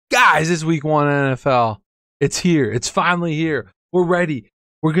Guys, it's week 1 NFL. It's here. It's finally here. We're ready.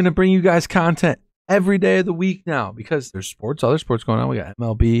 We're going to bring you guys content every day of the week now because there's sports, other sports going on. We got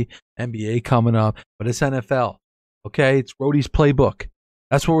MLB, NBA coming up, but it's NFL. Okay? It's Rody's Playbook.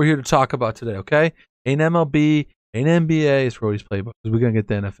 That's what we're here to talk about today, okay? Ain't MLB, ain't NBA, it's Rody's Playbook because we're going to get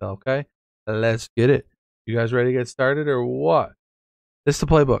the NFL, okay? Let's get it. You guys ready to get started or what? This is the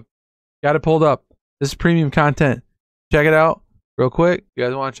Playbook. Got it pulled up. This is premium content. Check it out. Real quick, you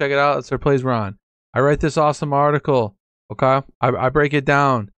guys want to check it out? That's our plays we're on. I write this awesome article, okay? I break it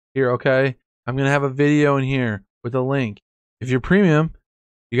down here, okay? I'm going to have a video in here with a link. If you're premium,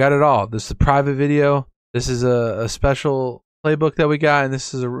 you got it all. This is a private video. This is a special playbook that we got, and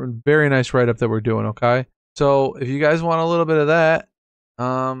this is a very nice write-up that we're doing, okay? So if you guys want a little bit of that,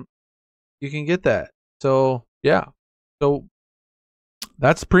 you can get that. So, yeah. So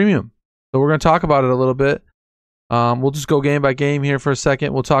that's premium. So we're going to talk about it a little bit. We'll just go game by game here for a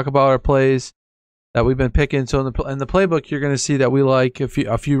second. We'll talk about our plays that we've been picking. So in the playbook, you're going to see that we like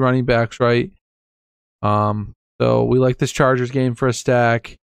a few running backs, right? So we like this Chargers game for a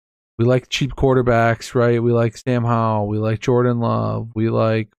stack. We like cheap quarterbacks, right? We like Sam Howell. We like Jordan Love. We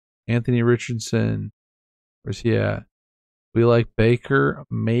like Anthony Richardson. Where's he at? We like Baker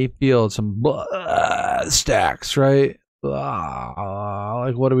Mayfield. Some stacks, right?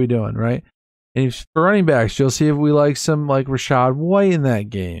 Like, what are we doing, right? And for running backs, you'll see if we like some like Rashad White in that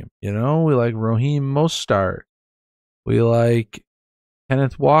game. You know, we like Raheem Mostert. We like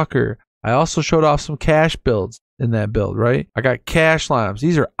Kenneth Walker. I also showed off some cash builds in that build, right? I got cash lineups.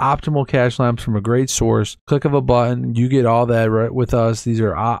 These are optimal cash lineups from a great source. Click of a button, you get all that right with us. These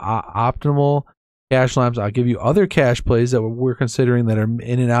are optimal cash lineups. I'll give you other cash plays that we're considering that are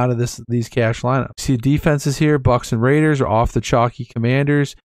in and out of these cash lineups. See defenses here. Bucks and Raiders are off the chalky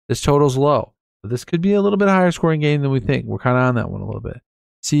Commanders. This total's low. This could be a little bit higher scoring game than we think. We're kind of on that one a little bit.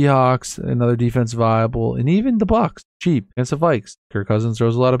 Seahawks, another defense viable, and even the Bucks, cheap against the Vikes. Kirk Cousins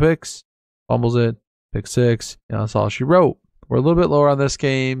throws a lot of picks, fumbles it, pick 6. You know, that's all she wrote. We're a little bit lower on this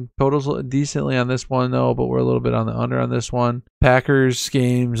game. Totals decently on this one, though, but we're a little bit on the under on this one. Packers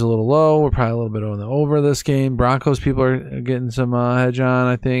game's a little low. We're probably a little bit on the over this game. Broncos people are getting some hedge on,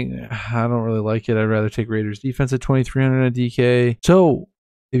 I think. I don't really like it. I'd rather take Raiders defense at 2,300 at DK. So,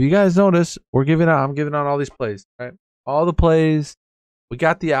 if you guys notice, I'm giving out all these plays, right? All the plays. We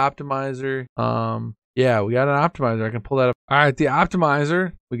got the optimizer. Yeah, we got an optimizer. I can pull that up. All right, the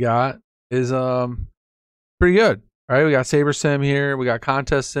optimizer we got is pretty good. All right, we got Saber Sim here. We got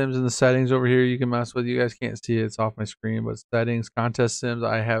contest sims in the settings over here. You can mess with. You guys can't see it. It's off my screen, but settings, contest sims,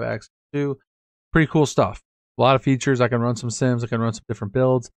 I have access to. Pretty cool stuff. A lot of features. I can run some sims. I can run some different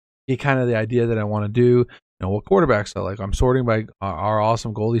builds. Get kind of the idea that I want to do. You know, what quarterbacks I like. I'm sorting by our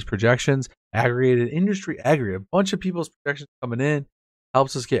awesome Goldie's projections, aggregated industry aggregate. A bunch of people's projections coming in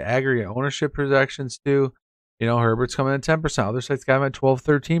helps us get aggregate ownership projections too. You know, Herbert's coming in 10%. Other sites got him at 12,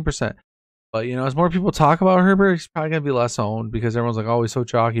 13%. But you know, as more people talk about Herbert, he's probably gonna be less owned because everyone's like, "Oh, he's so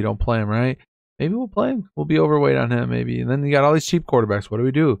chalky, don't play him." Right? Maybe we'll play him. We'll be overweight on him, maybe. And then you got all these cheap quarterbacks. What do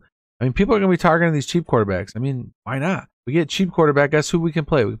we do? I mean, people are gonna be targeting these cheap quarterbacks. I mean, why not? We get cheap quarterback. Guess who we can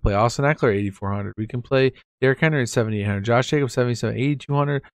play? We can play Austin Eckler 8,400. We can play Derrick Henry at 7,800. Josh Jacobs 77,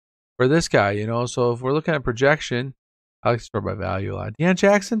 8,200 for this guy. You know, so if we're looking at projection, I like to sort by value a lot. Deion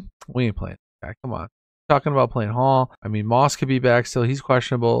Jackson, we ain't playing that guy. Come on. Talking about playing Hall. I mean, Moss could be back still. He's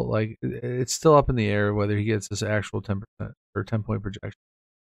questionable. Like, it's still up in the air whether he gets this actual 10% or 10-point projection.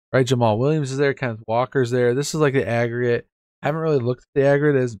 Right? Jamal Williams is there. Kenneth Walker's there. This is like the aggregate. I haven't really looked at the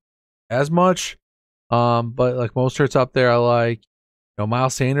aggregate as much. But like Mostert's up there. I like, you know,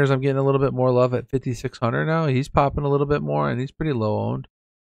 Miles Sanders. I'm getting a little bit more love at 5,600 now. He's popping a little bit more, and he's pretty low owned.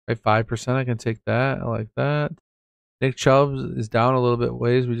 Right, 5%. I can take that. I like that. Nick Chubb is down a little bit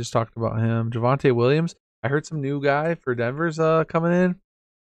ways. We just talked about him. Javonte Williams. I heard some new guy for Denver's coming in.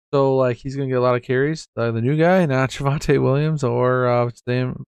 So like he's gonna get a lot of carries. The new guy, not Javonte Williams or what's his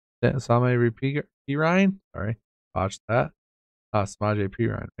name? Samaje Perine. Sorry, watch that. Samaje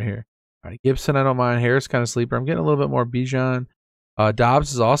Perine right here. All right, Gibson, I don't mind. Harris kind of sleeper. I'm getting a little bit more Bijan.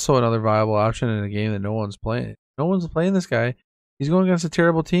 Dobbs is also another viable option in a game that no one's playing. No one's playing this guy. He's going against a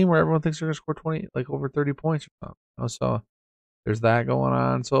terrible team where everyone thinks they're going to score 20, like over 30 points or something. You know, so there's that going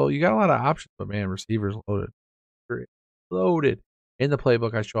on. So you got a lot of options, but man, receivers loaded. Loaded. In the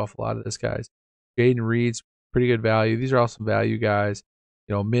playbook, I show off a lot of this guys. Jaden Reed's pretty good value. These are all some value guys.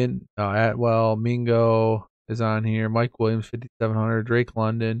 You know, Atwell, Mingo is on here. Mike Williams, 5,700. Drake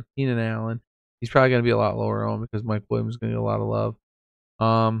London, Keenan Allen. He's probably going to be a lot lower owned because Mike Williams is going to get a lot of love.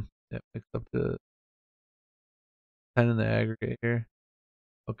 Yeah, mixed up to 10 in the aggregate here.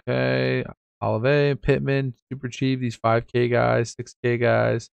 Okay. Olave, Pittman, super cheap. These 5K guys, 6K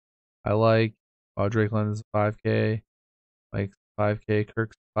guys. I like. Drake London's 5K. Like 5K.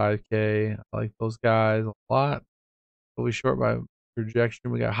 Kirk's 5K. I like those guys a lot. But we short by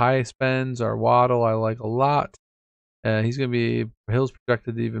projection. We got high spends. Our Waddle I like a lot. He's going to be Hill's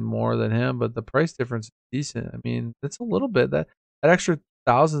projected even more than him, but the price difference is decent. I mean, it's a little bit that extra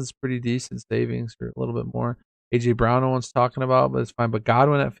 1,000 is pretty decent savings, or a little bit more. AJ Brown, no one's talking about, but it's fine. But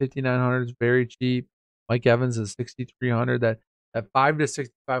Godwin at 5,900 is very cheap. Mike Evans at 6,300. That 5 to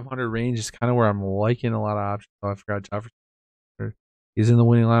 6,500 range is kind of where I'm liking a lot of options. Oh, I forgot Jefferson. He's in the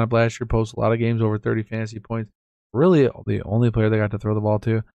winning lineup last year. Posts a lot of games over 30 fantasy points. Really, the only player they got to throw the ball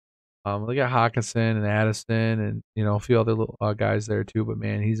to. They got Hawkinson and Addison and, a few other little guys there too. But,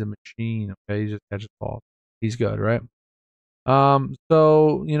 man, he's a machine. Okay, he just catches balls. He's good, right?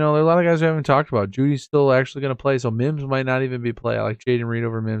 So, there are a lot of guys we haven't talked about. Judy's still actually going to play, so Mims might not even be play. I like Jaden Reed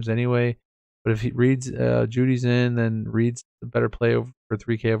over Mims anyway. But if he reads Judy's in, then Reed's the better play over for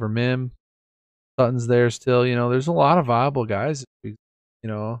 3K over Mim. Sutton's there still. There's a lot of viable guys.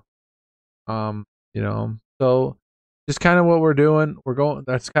 Um, so just kind of what we're doing.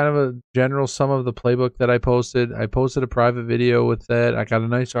 That's kind of a general sum of the playbook that I posted. I posted a private video with that. I got a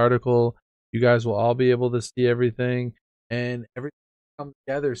nice article. You guys will all be able to see everything and everything come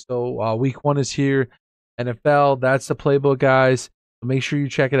together. So week 1 is here. NFL, that's the playbook, guys. So make sure you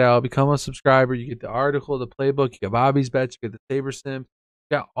check it out. Become a subscriber. You get the article, the playbook. You get Bobby's bets. You get the Saber Sim.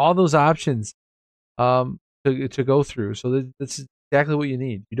 You got all those options to go through. So this is exactly what you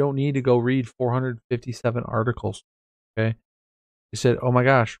need. You don't need to go read 457 articles. Okay. You said, oh my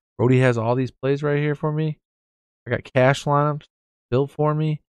gosh, Brody has all these plays right here for me. I got cash lineups built for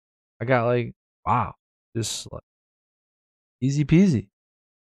me. I got wow, just easy peasy.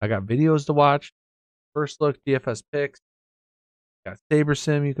 I got videos to watch. First look, DFS picks. Got Saber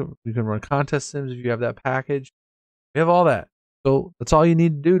Sim. You can run contest sims if you have that package. We have all that. So that's all you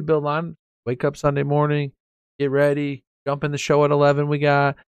need to do to build on. Wake up Sunday morning, get ready, jump in the show at 11. We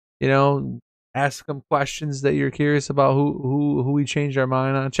got, ask them questions that you're curious about who we changed our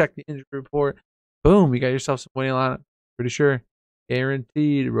mind on. Check the injury report. Boom, you got yourself some winning lineup. Pretty sure.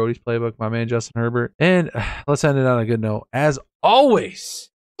 Guaranteed. Rody's playbook, my man Justin Herbert. And let's end it on a good note. As always,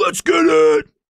 let's get it.